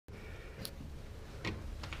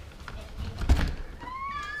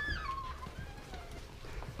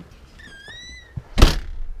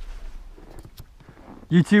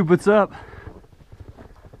YouTube, what's up?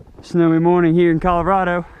 Snowy morning here in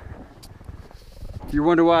Colorado. If you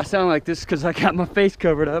wonder why I sound like this, because I got my face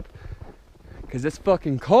covered up. Because it's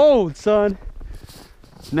fucking cold, son.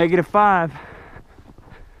 -5.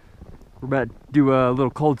 We're about to do a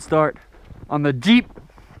little cold start on the Jeep.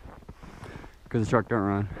 Because the truck don't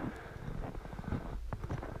run.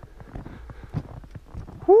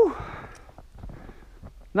 Whew.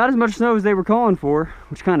 Not as much snow as they were calling for,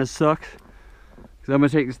 which kind of sucks. Because I'm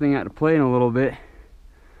going to take this thing out to play in a little bit.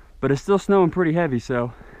 But it's still snowing pretty heavy,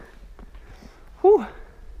 so. Whew.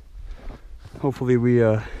 Hopefully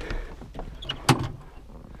we'll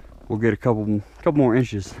get a couple more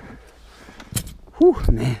inches. Whew,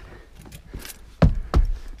 man.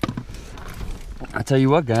 I tell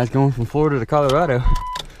you what, guys, going from Florida to Colorado,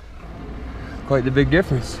 quite the big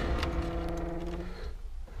difference.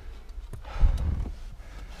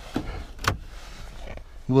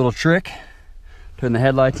 Little trick, turn the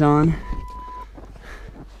headlights on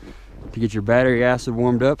to get your battery acid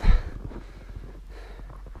warmed up,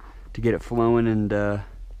 to get it flowing and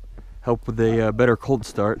help with a better cold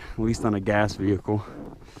start, at least on a gas vehicle.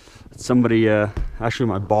 Somebody, actually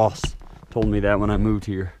my boss, told me that when I moved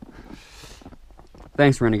here.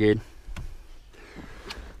 Thanks, Renegade.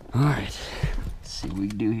 All right, let's see what we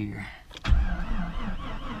can do here.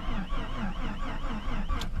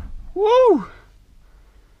 Woo!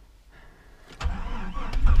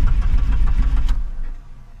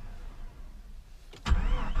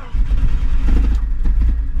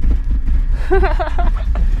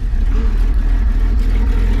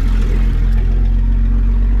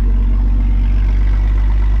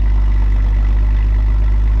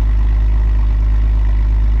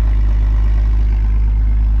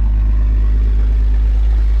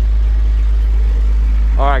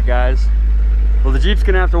 Alright guys, well the Jeep's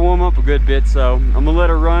gonna have to warm up a good bit, so I'm gonna let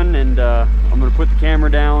her run and I'm gonna put the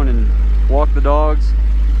camera down and walk the dogs.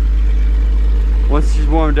 Once she's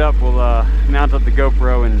warmed up, we'll mount up the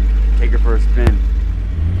GoPro and take her for a spin.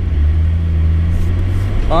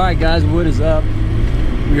 Alright guys, wood is up.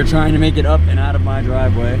 We are trying to make it up and out of my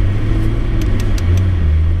driveway.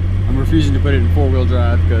 I'm refusing to put it in 4-wheel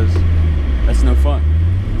drive because that's no fun.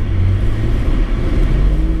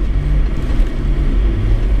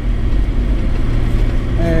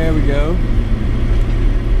 There we go.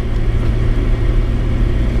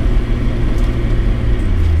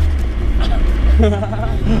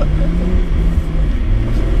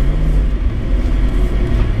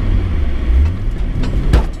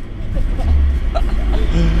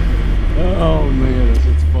 Oh man, this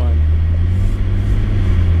is fun.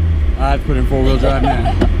 I'd put in 4-wheel drive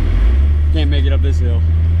now. Can't make it up this hill.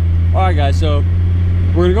 Alright guys, so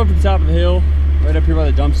we're gonna go up to the top of the hill, right up here by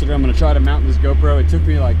the dumpster. I'm gonna try to mount this GoPro. It took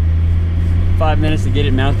me like 5 minutes to get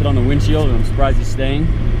it mounted on the windshield, and I'm surprised it's staying.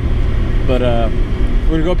 But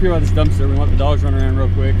we're gonna go up here by this dumpster. We're gonna let the dogs run around real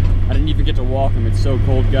quick. I didn't even get to walk them. It's so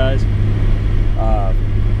cold, guys. We're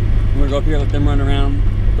gonna go up here, let them run around,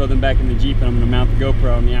 throw them back in the Jeep, and I'm gonna mount the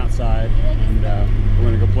GoPro on the outside, and we're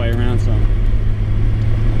gonna go play around some.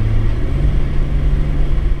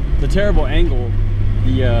 It's a terrible angle.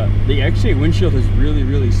 The XJ windshield is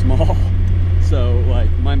really small. So like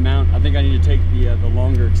my mount, I think I need to take the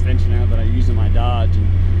longer extension out that I use in my Dodge and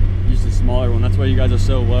use the smaller one. That's why you guys are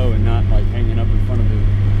so low and not like hanging up in front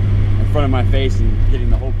of my face and getting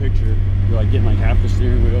the whole picture. You're like getting like half the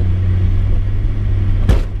steering wheel.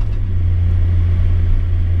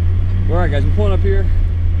 All right, guys, we're pulling up here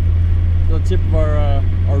to the tip of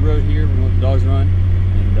our road here. We're gonna let the dogs run,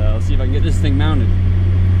 and let's see if I can get this thing mounted.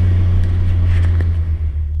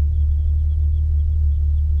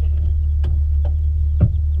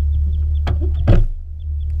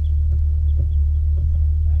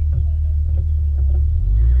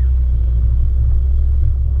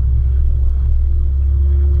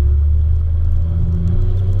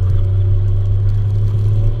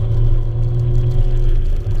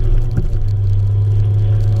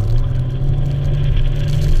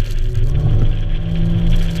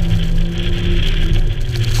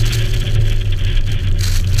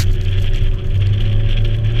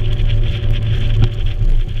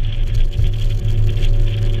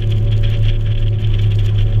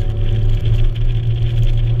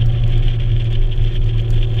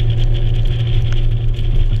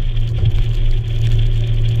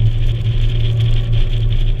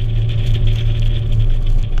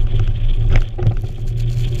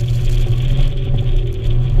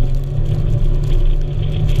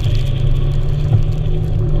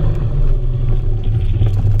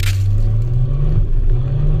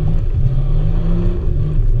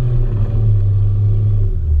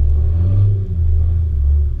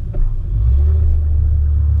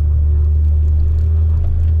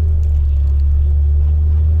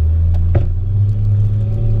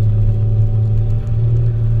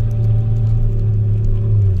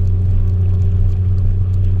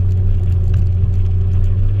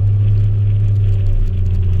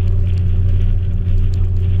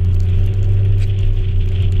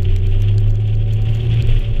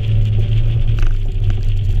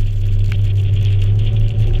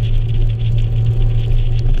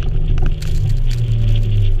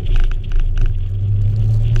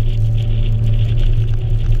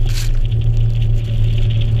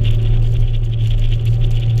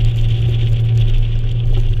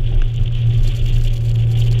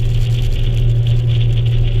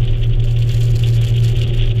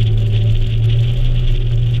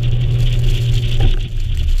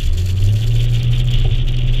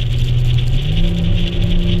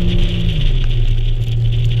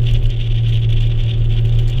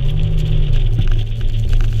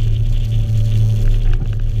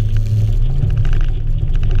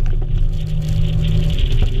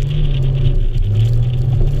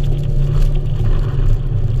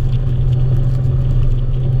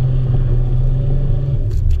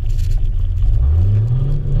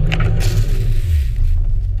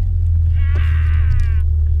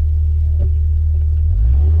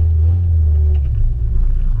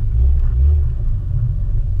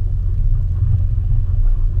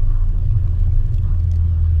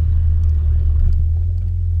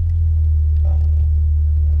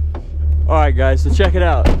 Alright guys, so check it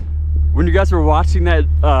out. When you guys were watching that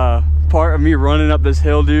part of me running up this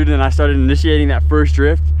hill, dude, and I started initiating that first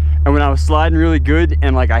drift, and when I was sliding really good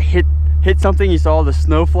and like I hit something, you saw the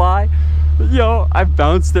snow fly. Yo, I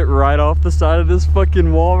bounced it right off the side of this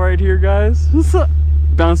fucking wall right here, guys.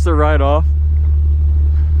 Bounced it right off.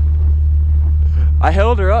 I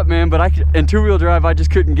held her up, man, but in two-wheel drive, I just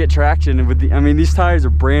couldn't get traction. And I mean, these tires are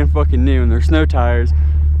brand fucking new, and they're snow tires,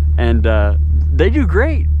 and they do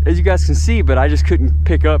great, as you guys can see, but I just couldn't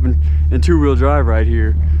pick up in two-wheel drive right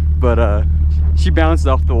here. But she bounced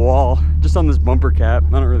off the wall, just on this bumper cap.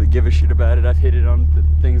 I don't really give a shit about it. I've hit it on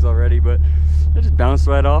things already, but it just bounced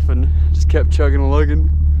right off and just kept chugging and lugging.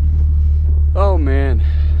 Oh man,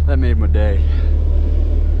 that made my day.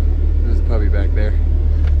 There's a puppy back there.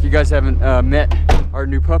 If you guys haven't met our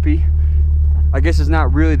new puppy, I guess it's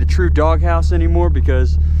not really the true doghouse anymore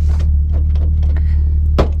because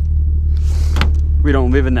we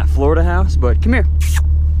don't live in that Florida house, but come here.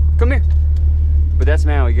 Come here. But that's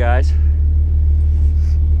Maui, guys.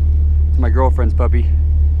 It's my girlfriend's puppy.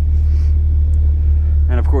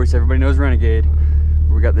 And of course, everybody knows Renegade,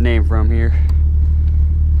 where we got the name from here.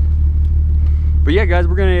 But yeah, guys,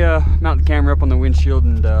 we're gonna mount the camera up on the windshield,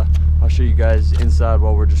 and I'll show you guys inside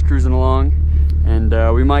while we're just cruising along. And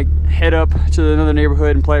we might head up to another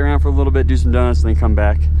neighborhood and play around for a little bit, do some donuts, and then come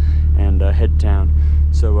back and head to town.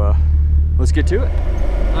 So let's get to it.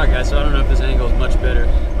 Alright guys, so I don't know if this angle is much better,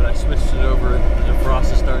 but I switched it over. The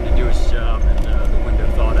frost is starting to do its job, and the window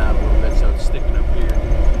thawed out a little bit, so it's sticking up here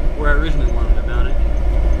where I originally wanted to mount it.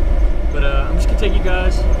 But I'm just gonna take you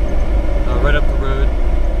guys right up the road.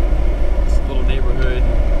 It's a little neighborhood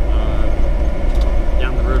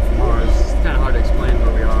down the road from ours. It's kind of hard to explain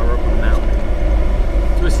where we are. We're up on the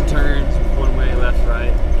mountain. Twists and turns, one way, left,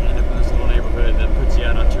 right. You end up in this little neighborhood that puts you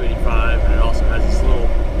out on 285, and it also has this little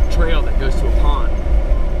trail that goes to a pond.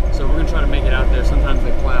 So we're gonna try to make it out there. Sometimes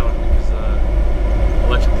they plow it because the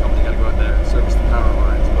electrical company got to go out there and service the power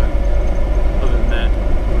lines. But other than that,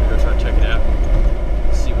 we're gonna go try to check it out,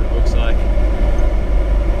 see what it looks like.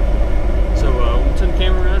 So we'll turn the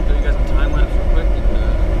camera around, show you guys some time lapse real quick, and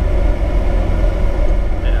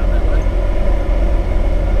head out that way.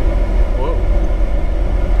 Whoa!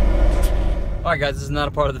 All right, guys, this is not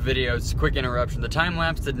a part of the video. It's a quick interruption. The time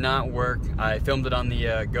lapse did not work. I filmed it on the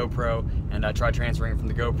GoPro, and I tried transferring it from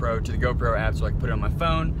the GoPro to the GoPro app so I could put it on my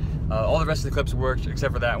phone. All the rest of the clips worked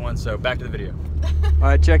except for that one, so back to the video. All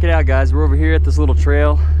right, check it out, guys. We're over here at this little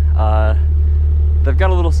trail. They've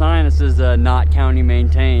got a little sign that says not county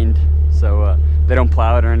maintained, so they don't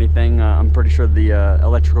plow it or anything. I'm pretty sure the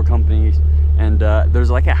electrical company, and there's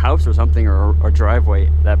like a house or something, or a driveway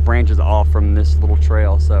that branches off from this little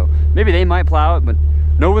trail, so maybe they might plow it, but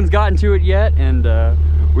no one's gotten to it yet, and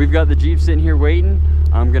we've got the Jeep sitting here waiting.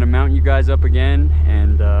 I'm gonna mount you guys up again,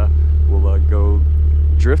 and we'll go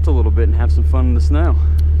drift a little bit and have some fun in the snow.